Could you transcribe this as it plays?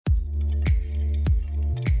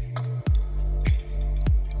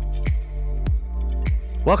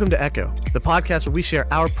Welcome to Echo, the podcast where we share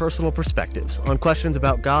our personal perspectives on questions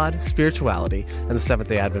about God, spirituality, and the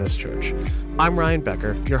Seventh-day Adventist Church. I'm Ryan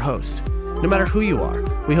Becker, your host. No matter who you are,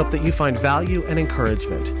 we hope that you find value and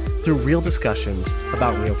encouragement through real discussions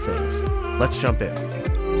about real things. Let's jump in.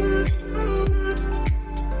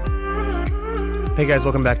 Hey guys,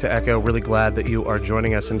 welcome back to Echo. Really glad that you are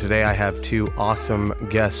joining us, and today I have two awesome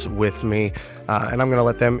guests with me, and I'm going to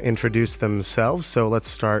let them introduce themselves. So let's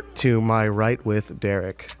start to my right with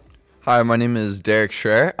Derek. Hi, my name is Derek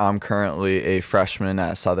Schroer. I'm currently a freshman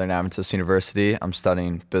at Southern Adventist University. I'm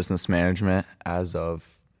studying business management as of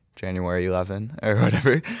January 11 or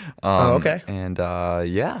whatever. Okay. And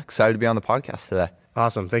excited to be on the podcast today.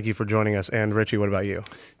 Awesome. Thank you for joining us. And Richie, what about you?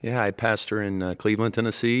 Yeah, I pastor in Cleveland,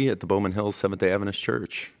 Tennessee at the Bowman Hills Seventh-day Adventist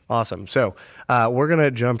Church. Awesome. So we're going to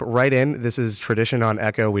jump right in. This is tradition on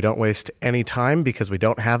Echo. We don't waste any time because we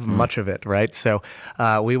don't have much of it, right? So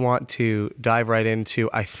we want to dive right into,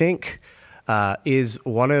 I think, is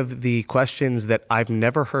one of the questions that I've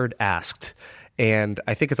never heard asked. And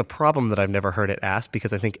I think it's a problem that I've never heard it asked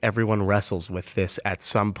because I think everyone wrestles with this at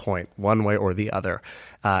some point, one way or the other.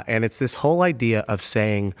 And it's this whole idea of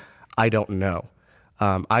saying, I don't know.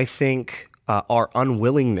 I think our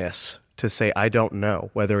unwillingness to say, I don't know,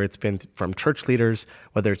 whether it's been from church leaders,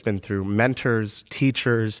 whether it's been through mentors,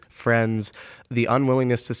 teachers, friends, the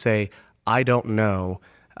unwillingness to say, I don't know,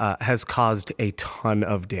 has caused a ton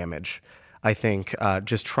of damage. I think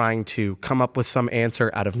just trying to come up with some answer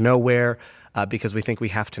out of nowhere, because we think we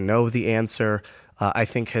have to know the answer, I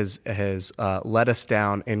think has led us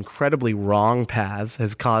down incredibly wrong paths,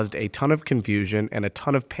 has caused a ton of confusion and a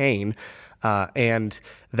ton of pain, and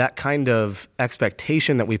that kind of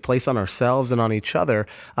expectation that we place on ourselves and on each other,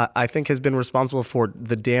 I think has been responsible for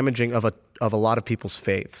the damaging of a lot of people's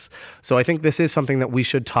faiths. So I think this is something that we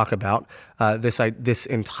should talk about, this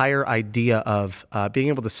entire idea of being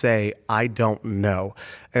able to say, I don't know.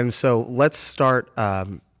 And so let's start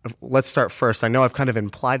first. I know I've kind of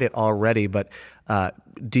implied it already, but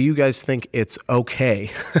do you guys think it's okay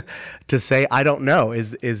to say, I don't know?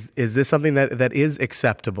 Is this something that is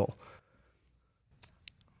acceptable?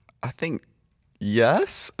 I think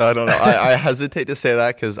yes. I don't know. I hesitate to say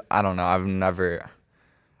that because I don't know. I've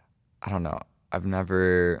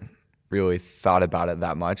never really thought about it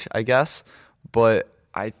that much, I guess. But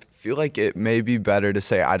I feel like it may be better to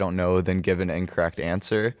say I don't know than give an incorrect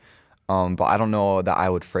answer. But I don't know that I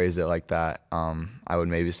would phrase it like that. I would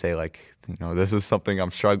maybe say this is something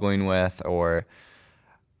I'm struggling with, or,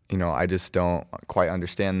 I just don't quite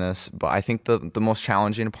understand this. But I think the most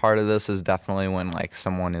challenging part of this is definitely when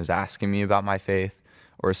someone is asking me about my faith,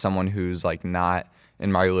 or someone who's not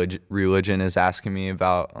in my religion is asking me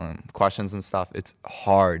about questions and stuff. It's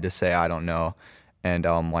hard to say I don't know, and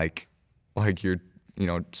you're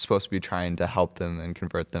supposed to be trying to help them and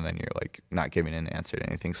convert them, and you're not giving an answer to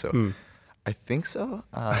anything. So I think so.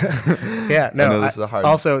 Yeah, no. This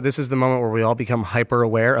is the moment where we all become hyper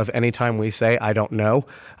aware of any time we say I don't know.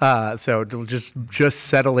 So just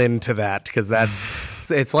settle into that, because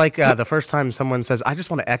it's like the first time someone says, I just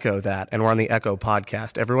want to echo that, and we're on the Echo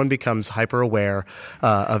podcast, everyone becomes hyper aware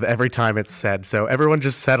of every time it's said. So everyone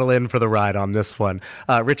just settle in for the ride on this one.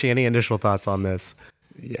 Richie, any initial thoughts on this?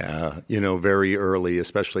 Yeah, very early,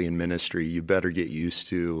 especially in ministry, you better get used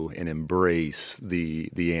to and embrace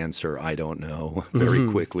the answer, I don't know,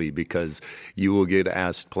 very quickly, because you will get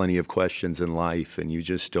asked plenty of questions in life and you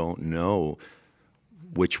just don't know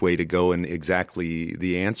which way to go and exactly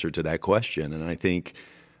the answer to that question. And I think,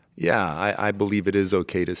 I believe it is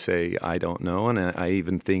okay to say, I don't know. And I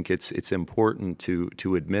even think it's important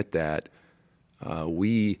to admit that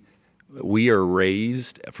we are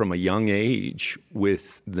raised from a young age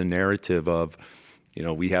with the narrative of,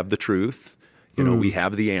 we have the truth, we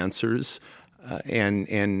have the answers,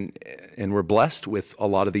 and we're blessed with a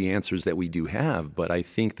lot of the answers that we do have. But I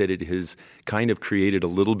think that it has kind of created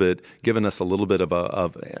given us a little bit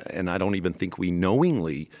of and I don't even think we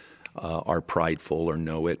knowingly are prideful or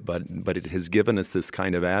know it, but it has given us this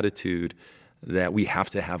kind of attitude that we have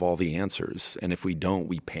to have all the answers. And if we don't,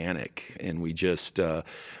 we panic and we just,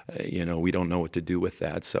 we don't know what to do with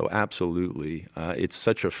that. So absolutely, it's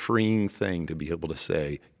such a freeing thing to be able to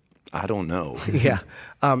say, I don't know. Yeah.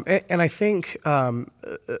 And I think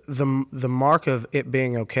the mark of it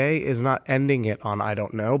being okay is not ending it on I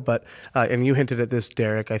don't know, but and you hinted at this,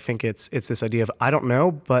 Derek, I think it's this idea of I don't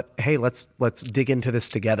know, but hey, let's dig into this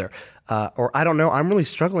together. Or I don't know, I'm really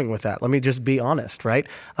struggling with that. Let me just be honest, right?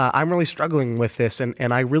 I'm really struggling with this,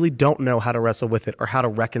 and I really don't know how to wrestle with it or how to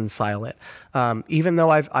reconcile it. Even though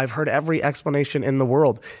I've heard every explanation in the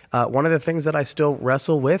world, one of the things that I still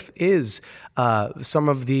wrestle with is some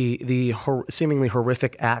of the seemingly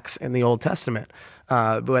horrific acts in the Old Testament,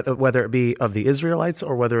 whether it be of the Israelites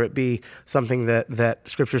or whether it be something that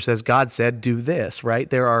Scripture says God said, do this, right?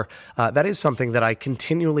 That is something that I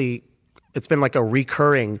continually, it's been like a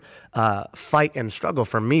recurring fight and struggle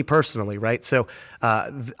for me personally, right? So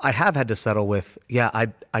I have had to settle with,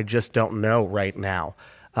 I just don't know right now.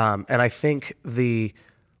 And I think the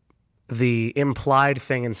implied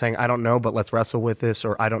thing in saying, I don't know, but let's wrestle with this,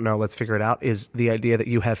 or I don't know, let's figure it out, is the idea that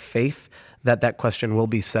you have faith that question will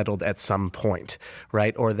be settled at some point,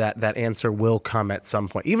 right? Or that answer will come at some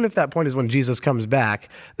point. Even if that point is when Jesus comes back,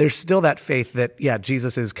 there's still that faith that,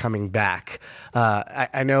 Jesus is coming back.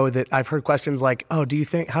 I know that I've heard questions like, what do you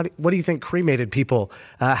think cremated people,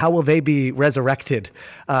 how will they be resurrected?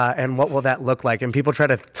 And what will that look like? And people try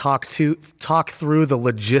to talk through the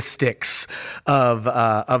logistics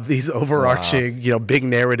of these overarching, big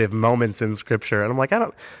narrative moments in Scripture. And I'm like,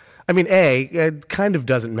 A, it kind of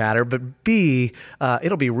doesn't matter, but B,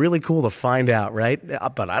 it'll be really cool to find out, right?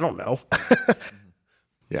 But I don't know.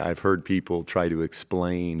 Yeah, I've heard people try to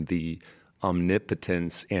explain the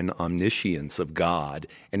omnipotence and omniscience of God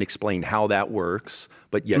and explain how that works,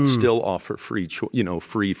 but yet still offer free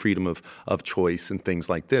freedom of choice and things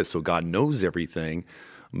like this. So God knows everything,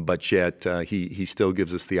 but yet he still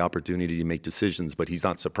gives us the opportunity to make decisions, but he's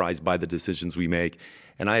not surprised by the decisions we make.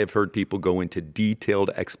 And I have heard people go into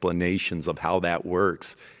detailed explanations of how that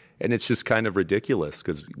works. And it's just kind of ridiculous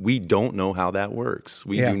because we don't know how that works.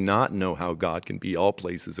 We do not know how God can be all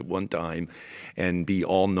places at one time and be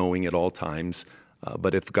all-knowing at all times.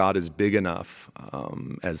 But if God is big enough,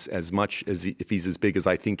 as much as if he's as big as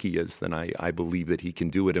I think he is, then I believe that he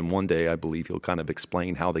can do it. And one day I believe he'll kind of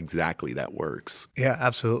explain how exactly that works. Yeah,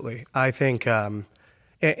 absolutely. I think, and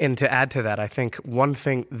to add to that, I think one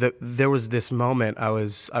thing that there was this moment, I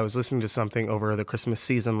was listening to something over the Christmas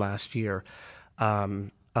season last year,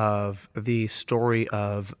 of the story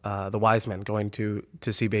of the wise men going to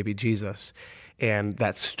see baby Jesus, and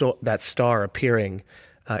that star appearing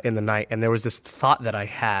in the night. And there was this thought that I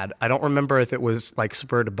had. I don't remember if it was like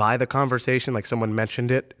spurred by the conversation, like someone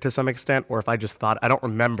mentioned it to some extent, or if I just thought, I don't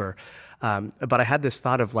remember. But I had this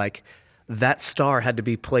thought of like, that star had to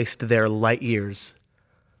be placed there light years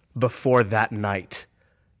before that night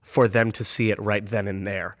for them to see it right then and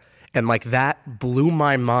there. And like that blew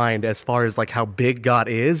my mind as far as like how big God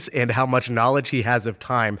is and how much knowledge he has of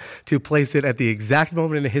time to place it at the exact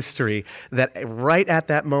moment in history that right at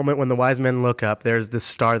that moment when the wise men look up, there's this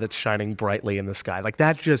star that's shining brightly in the sky. Like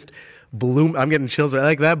that just I'm getting chills.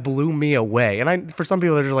 Like that blew me away. And for some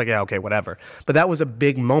people, they're just like, yeah, okay, whatever. But that was a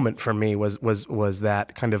big moment for me was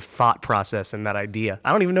that kind of thought process and that idea.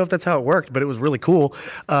 I don't even know if that's how it worked, but it was really cool.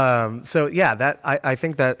 So yeah, I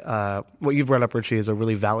think that what you've brought up, Richie, is a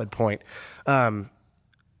really valid point. Let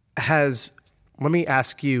me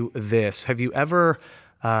ask you this. Have you ever,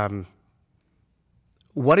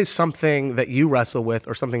 what is something that you wrestle with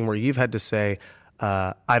or something where you've had to say,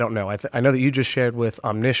 I don't know. I know that you just shared with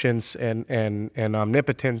omniscience and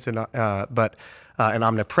omnipotence and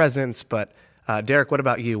omnipresence. But Derek, what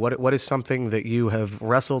about you? What is something that you have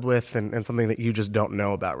wrestled with and something that you just don't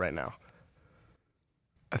know about right now?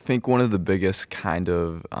 I think one of the biggest kind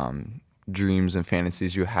of dreams and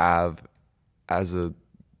fantasies you have as a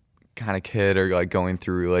kind of kid or like going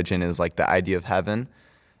through religion is like the idea of heaven,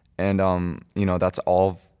 and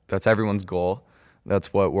that's everyone's goal.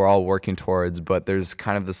 That's what we're all working towards, but there's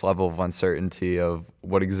kind of this level of uncertainty of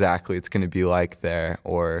what exactly it's going to be like there,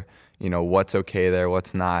 or, what's okay there,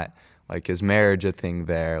 what's not. Like, is marriage a thing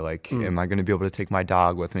there? Like, am I going to be able to take my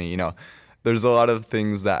dog with me? There's a lot of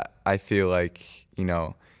things that I feel like,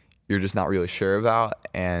 you're just not really sure about.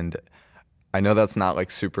 And I know that's not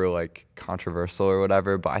like super like controversial or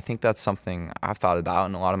whatever, but I think that's something I've thought about,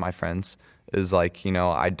 and a lot of my friends is like,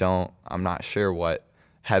 I'm not sure what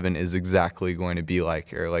heaven is exactly going to be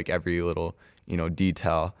like, or like every little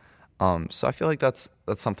detail. So I feel like that's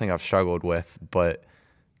something I've struggled with. But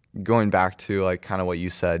going back to like kind of what you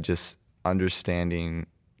said, just understanding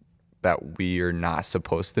that we are not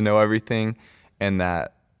supposed to know everything, and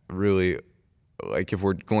that really, like, if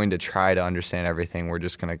we're going to try to understand everything, we're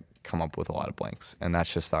just going to come up with a lot of blanks, and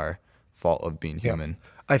that's just our fault of being human.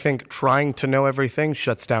 I think trying to know everything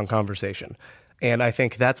shuts down conversation. And I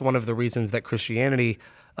think that's one of the reasons that Christianity,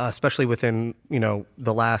 especially within,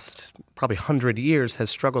 the last probably 100 years, has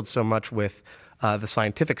struggled so much with the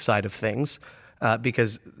scientific side of things,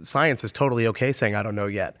 because science is totally okay saying, I don't know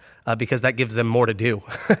yet, because that gives them more to do,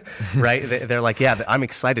 right? They're like, yeah, I'm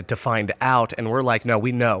excited to find out. And we're like, no,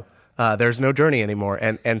 we know. There's no journey anymore,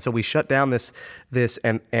 and so we shut down this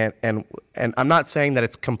and I'm not saying that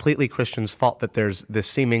it's completely Christians' fault that there's this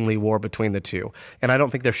seemingly war between the two, and I don't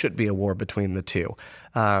think there should be a war between the two.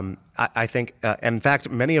 I think, in fact,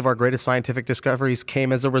 many of our greatest scientific discoveries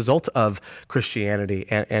came as a result of Christianity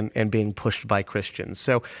and being pushed by Christians.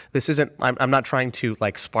 So this isn't. I'm not trying to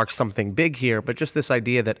like spark something big here, but just this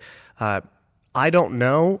idea that I don't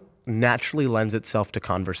know naturally lends itself to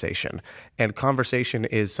conversation, and conversation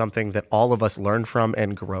is something that all of us learn from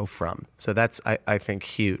and grow from. So that's, I think,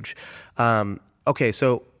 huge. Okay,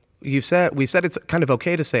 so we've said it's kind of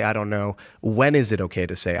okay to say I don't know. When is it okay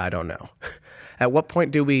to say I don't know? At what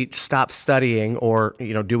point do we stop studying, or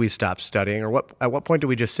do we stop studying, or at what point do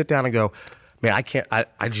we just sit down and go, man,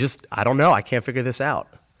 I don't know, I can't figure this out?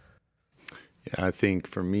 Yeah, I think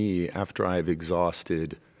for me, after I've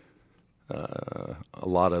exhausted a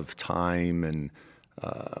lot of time and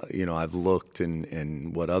I've looked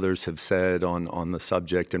and what others have said on the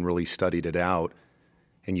subject and really studied it out,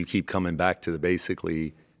 and you keep coming back to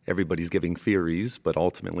basically everybody's giving theories, but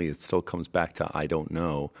ultimately it still comes back to I don't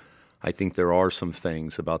know. I think there are some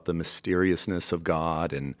things about the mysteriousness of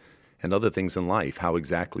God and other things in life, how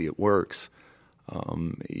exactly it works. For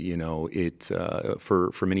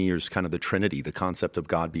many years, kind of the Trinity, the concept of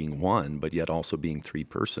God being one, but yet also being three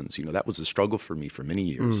persons. That was a struggle for me for many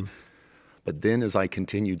years. But then as I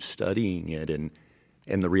continued studying it and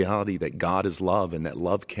the reality that God is love and that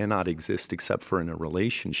love cannot exist except for in a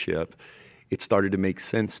relationship, it started to make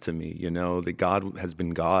sense to me, that God has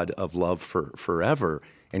been God of love forever,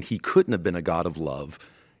 and he couldn't have been a God of love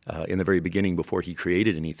in the very beginning before he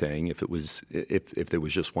created anything if there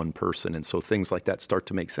was just one person. And so things like that start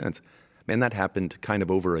to make sense. Man, that happened kind of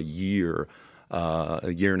over a year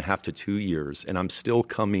and a half to 2 years, and I'm still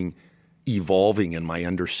evolving in my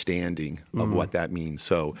understanding of what that means.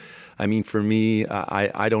 So, I mean, for me,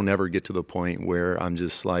 I don't ever get to the point where I'm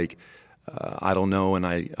just like, I don't know and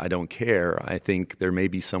I don't care. I think there may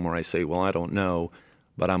be somewhere I say, well, I don't know,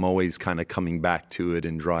 but I'm always kind of coming back to it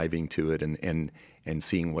and driving to it and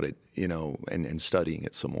seeing what it, and studying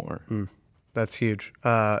it some more. That's huge.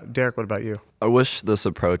 Derek, what about you? I wish this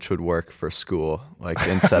approach would work for school. Like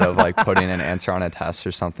instead of like putting an answer on a test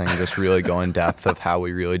or something, just really go in depth of how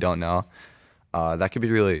we really don't know. That could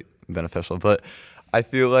be really beneficial. But I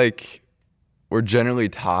feel like we're generally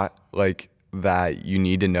taught like that you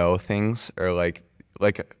need to know things, or like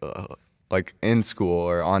in school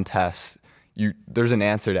or on tests, there's an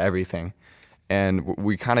answer to everything. And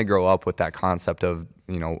we kind of grow up with that concept of,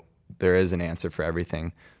 there is an answer for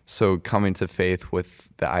everything. So coming to faith with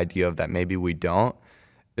the idea of that maybe we don't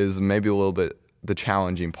is maybe a little bit the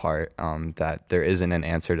challenging part, that there isn't an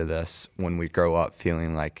answer to this when we grow up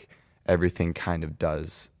feeling like everything kind of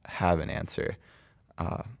does have an answer.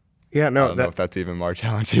 I don't know if that's even more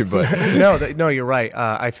challenging, but no, you're right.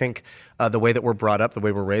 I think the way that we're brought up, the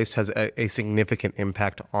way we're raised, has a significant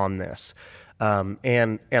impact on this.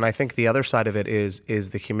 And I think the other side of it is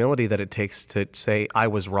the humility that it takes to say I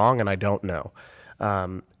was wrong and I don't know,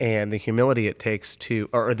 and the humility it takes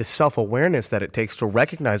or the self-awareness that it takes to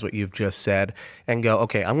recognize what you've just said and go,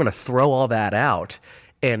 okay, I'm going to throw all that out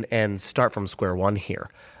and start from square one here.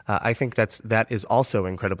 I think that is also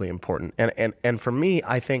incredibly important. And for me,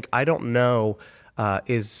 I think I don't know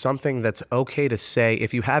is something that's okay to say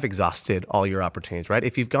if you have exhausted all your opportunities, right?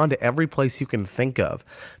 If you've gone to every place you can think of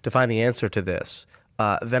to find the answer to this,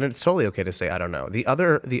 then it's totally okay to say I don't know. The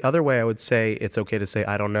other way I would say it's okay to say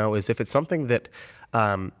I don't know is if it's something that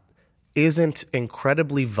isn't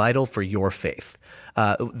incredibly vital for your faith.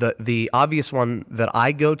 The obvious one that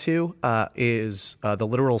I go to is the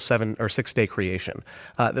literal 7 or 6 day creation.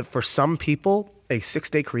 That for some people, a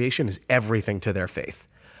 6-day creation is everything to their faith.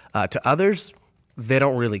 To others, they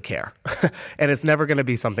don't really care. And it's never going to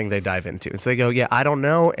be something they dive into. So they go, yeah, I don't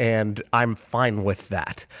know, and I'm fine with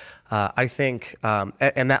that. I think,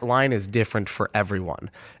 and that line is different for everyone.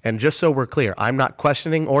 And just so we're clear, I'm not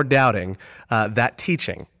questioning or doubting that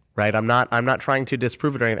teaching, right? I'm not trying to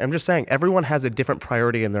disprove it or anything. I'm just saying everyone has a different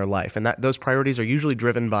priority in their life, and that those priorities are usually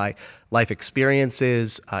driven by life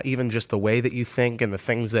experiences, even just the way that you think and the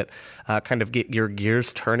things that kind of get your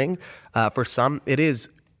gears turning. For some, it is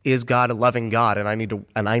God a loving God, and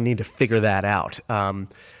I need to figure that out.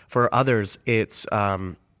 For others, it's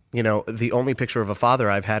the only picture of a father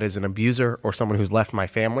I've had is an abuser or someone who's left my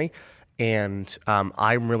family, and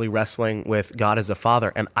I'm really wrestling with God as a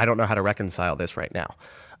father, and I don't know how to reconcile this right now.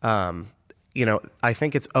 I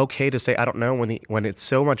think it's okay to say I don't know when it's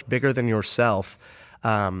so much bigger than yourself,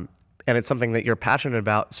 and and it's something that you're passionate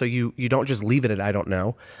about. So you don't just leave it at I don't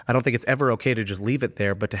know. I don't think it's ever okay to just leave it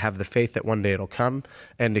there, but to have the faith that one day it'll come,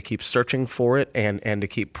 and to keep searching for it, and to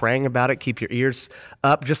keep praying about it. Keep your ears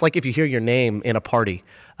up, just like if you hear your name in a party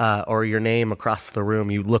or your name across the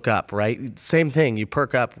room, you look up, right? Same thing. You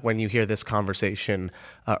perk up when you hear this conversation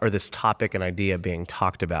or this topic and idea being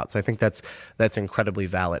talked about. So I think that's incredibly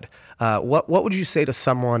valid. What would you say to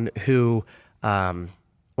someone who has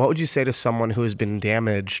been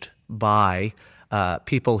damaged by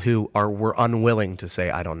people who were unwilling to say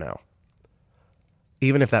I don't know,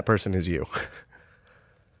 even if that person is you?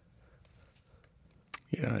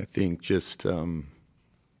 Yeah, I think just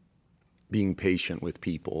being patient with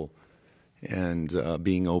people and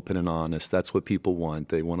being open and honest. That's what people want.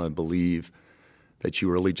 They want to believe that you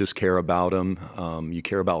really just care about them. You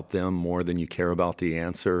care about them more than you care about the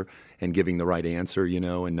answer and giving the right answer,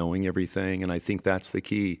 and knowing everything. And I think that's the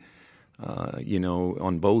key,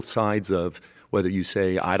 on both sides of whether you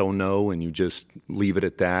say, I don't know, and you just leave it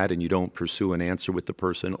at that and you don't pursue an answer with the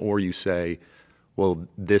person, or you say, well,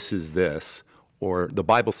 this is this, or the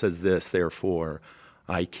Bible says this, therefore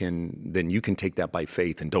then you can take that by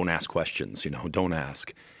faith and don't ask questions, don't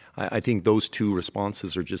ask. I think those two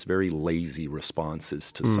responses are just very lazy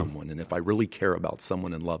responses to someone. And if I really care about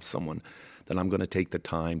someone and love someone, then I'm going to take the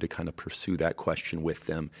time to kind of pursue that question with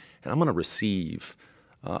them. And I'm going to receive.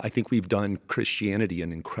 I think we've done Christianity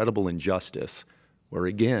an incredible injustice where,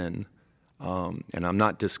 again, and I'm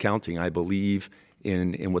not discounting, I believe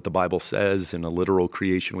in what the Bible says in a literal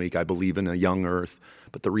creation week. I believe in a young earth.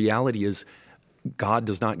 But the reality is God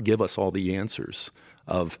does not give us all the answers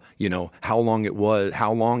of, how long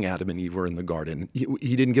Adam and Eve were in the garden.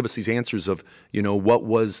 He didn't give us these answers of, what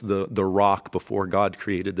was the rock before God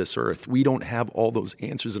created this earth. We don't have all those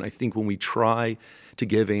answers. And I think when we try to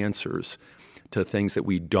give answers to things that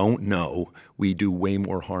we don't know, we do way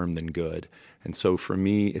more harm than good. And so for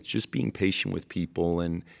me, it's just being patient with people.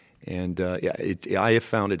 And I have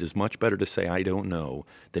found it is much better to say I don't know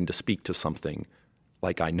than to speak to something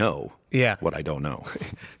like I know what I don't know.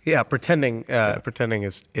 Yeah, pretending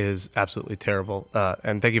is absolutely terrible.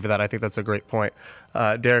 And thank you for that. I think that's a great point.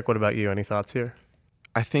 Derek, what about you? Any thoughts here?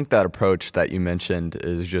 I think that approach that you mentioned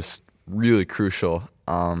is just really crucial.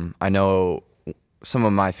 I know some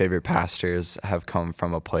of my favorite pastors have come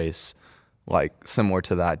from a place like similar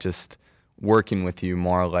to that, just working with you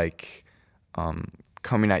more like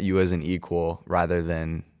coming at you as an equal rather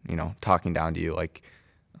than, talking down to you like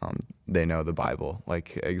they know the Bible,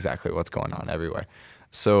 like exactly what's going on everywhere.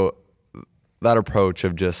 So that approach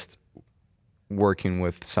of just working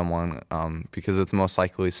with someone, because it's most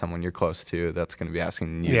likely someone you're close to that's going to be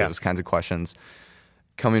asking you those kinds of questions,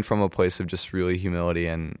 coming from a place of just really humility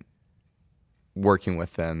and working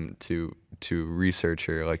with them to research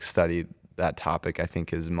or like study that topic, I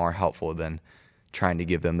think is more helpful than trying to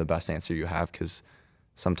give them the best answer you have, because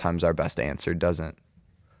sometimes our best answer doesn't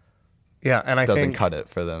cut it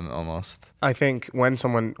for them almost. I think when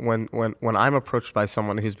I'm approached by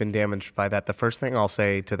someone who's been damaged by that, the first thing I'll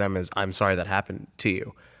say to them is, I'm sorry that happened to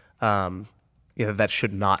you. That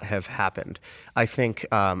should not have happened. I think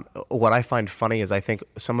what I find funny is I think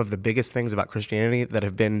some of the biggest things about Christianity that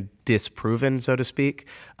have been disproven, so to speak,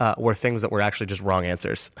 were things that were actually just wrong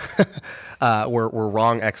answers, were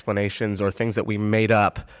wrong explanations, or things that we made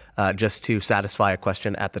up just to satisfy a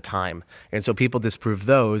question at the time. And so people disprove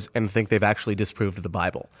those and think they've actually disproved the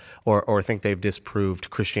Bible, or think they've disproved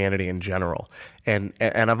Christianity in general. And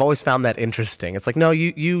I've always found that interesting. It's like, no,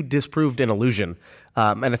 you disproved an illusion.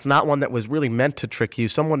 And it's not one that was really meant to trick you.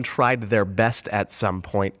 Someone tried their best at some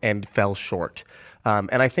point and fell short.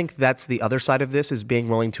 And I think that's the other side of this, is being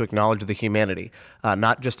willing to acknowledge the humanity,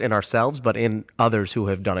 not just in ourselves, but in others who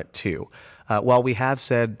have done it too. While we have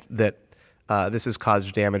said that this has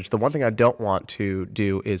caused damage, the one thing I don't want to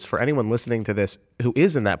do is for anyone listening to this who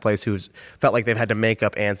is in that place, who's felt like they've had to make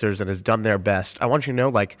up answers and has done their best, I want you to know,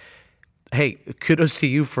 like, hey, kudos to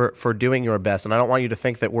you for doing your best. And I don't want you to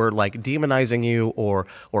think that we're like demonizing you or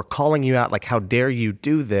calling you out, like, how dare you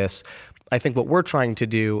do this. I think what we're trying to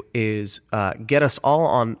do is get us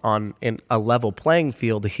all on in a level playing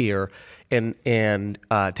field here and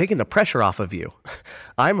taking the pressure off of you.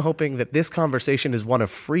 I'm hoping that this conversation is one of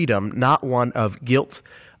freedom, not one of guilt,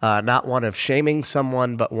 not one of shaming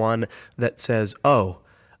someone, but one that says, oh,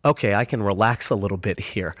 okay, I can relax a little bit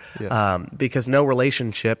here. Because no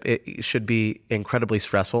relationship, it should be incredibly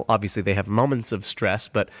stressful. Obviously, they have moments of stress,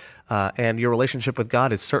 but and your relationship with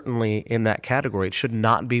God is certainly in that category. It should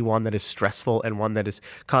not be one that is stressful and one that is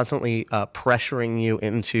constantly pressuring you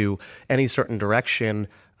into any certain direction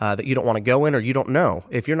that you don't want to go in or you don't know.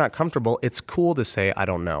 If you're not comfortable, it's cool to say, I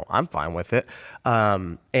don't know. I'm fine with it.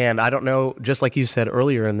 And I don't know, just like you said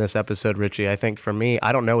earlier in this episode, Richie, I think for me,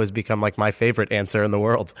 I don't know has become like my favorite answer in the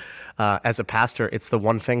world. As a pastor, it's the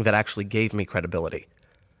one thing that actually gave me credibility.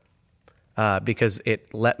 Because it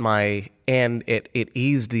it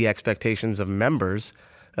eased the expectations of members,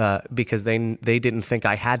 because they didn't think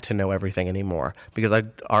I had to know everything anymore, because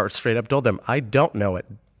I straight up told them, I don't know it.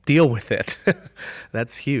 Deal with it.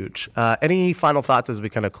 That's huge. Any final thoughts as we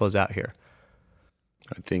kind of close out here?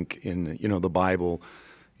 I think in the Bible,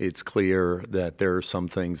 it's clear that there are some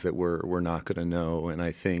things that we're not going to know, and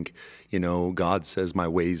I think God says, "My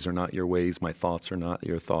ways are not your ways, my thoughts are not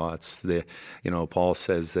your thoughts." Paul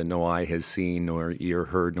says that no eye has seen, nor ear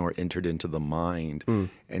heard, nor entered into the mind,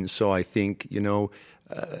 and so I think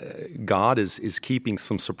God is keeping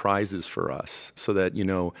some surprises for us, so that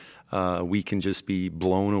we can just be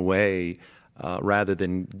blown away. Rather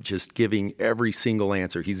than just giving every single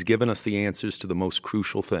answer. He's given us the answers to the most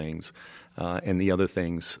crucial things, and the other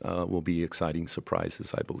things will be exciting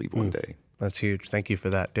surprises, I believe, one day. That's huge. Thank you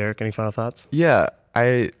for that. Derek, any final thoughts? Yeah,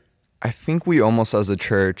 I think we almost as a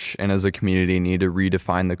church and as a community need to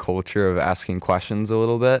redefine the culture of asking questions a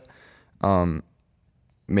little bit,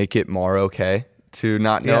 make it more okay to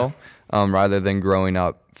not know, rather than growing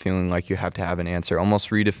up feeling like you have to have an answer.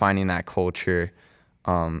 Almost redefining that culture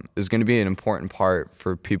is going to be an important part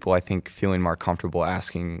for people, I think, feeling more comfortable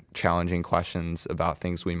asking challenging questions about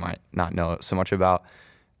things we might not know so much about.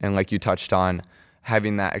 And like you touched on,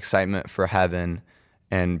 having that excitement for heaven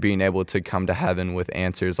and being able to come to heaven with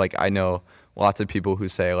answers. Like, I know lots of people who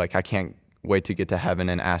say, like, I can't wait to get to heaven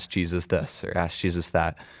and ask Jesus this or ask Jesus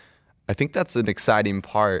that. I think that's an exciting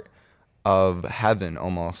part of heaven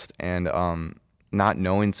almost. And not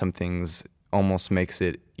knowing some things almost makes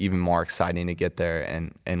it even more exciting to get there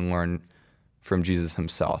and learn from Jesus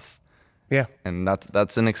himself. Yeah. And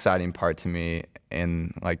that's an exciting part to me,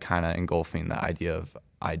 and like kind of engulfing the idea of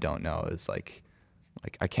I don't know is like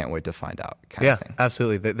I can't wait to find out kind of thing.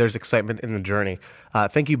 Absolutely. There's excitement in the journey.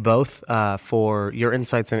 Thank you both for your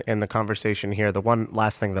insights in the conversation here. The one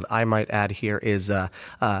last thing that I might add here is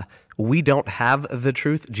we don't have the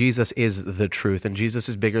truth. Jesus is the truth, and Jesus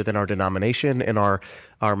is bigger than our denomination and our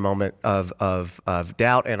moment of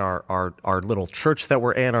doubt and our little church that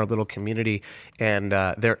we're in, our little community. And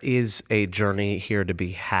there is a journey here to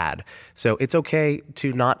be had. So it's okay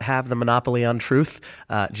to not have the monopoly on truth.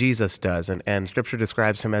 Jesus does, and Scripture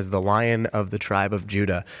describes him as the Lion of the tribe of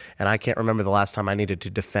Judah. And I can't remember the last time I needed to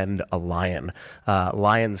defend a lion.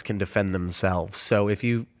 Lions can defend themselves. So if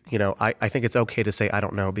I think it's okay to say I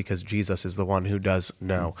don't know, because Jesus is the one who does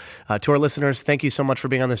know. To our listeners, thank you so much for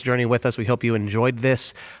being on this journey with us. We hope you enjoyed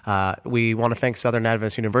this. We want to thank Southern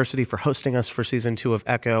Adventist University for hosting us for Season 2 of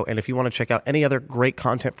Echo. And if you want to check out any other great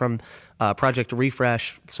content from Project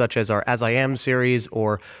Refresh, such as our As I Am series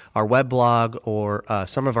or our web blog or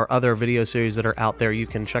some of our other video series that are out there, you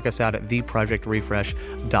can check us out at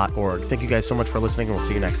theprojectrefresh.org. Thank you guys so much for listening, and we'll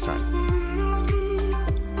see you next time.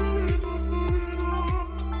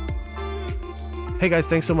 Hey guys,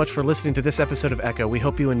 thanks so much for listening to this episode of Echo. We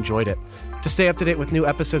hope you enjoyed it. To stay up to date with new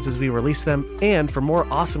episodes as we release them, and for more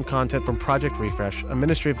awesome content from Project Refresh, a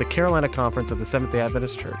ministry of the Carolina Conference of the Seventh-day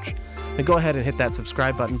Adventist Church, then go ahead and hit that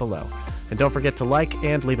subscribe button below. And don't forget to like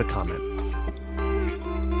and leave a comment.